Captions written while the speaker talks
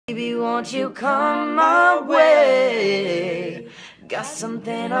Baby, won't you come my way? Got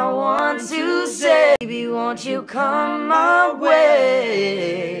something I want to say. Baby, won't you come my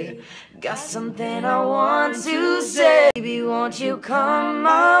way? Got something I want to say. Baby, won't you come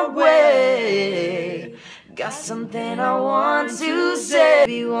my way? Got something I want to say.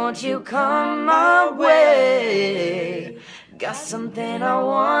 Baby, won't you come my way? Got something I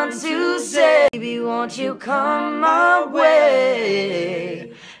want to say. Baby, won't you come my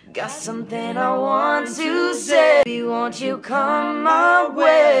way? Got something I want to say. Baby, won't you come my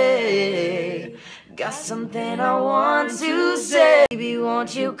way? Got something I want to say. Baby,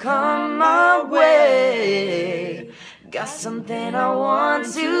 won't you come my way? Got something I want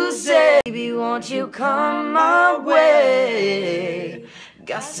to say. Baby, won't you come my way?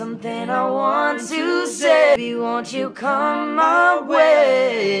 Got something I want to say. Baby, won't you come my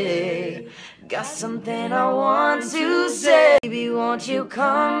way? Got something I want to say. Baby, won't you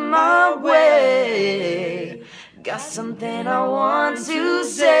come my way? Got something I want to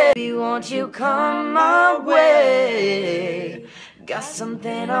say. Baby, won't you come my way? Got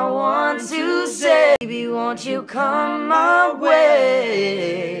something I want to say. Baby, won't you come my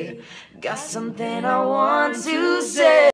way? Got something I want to say.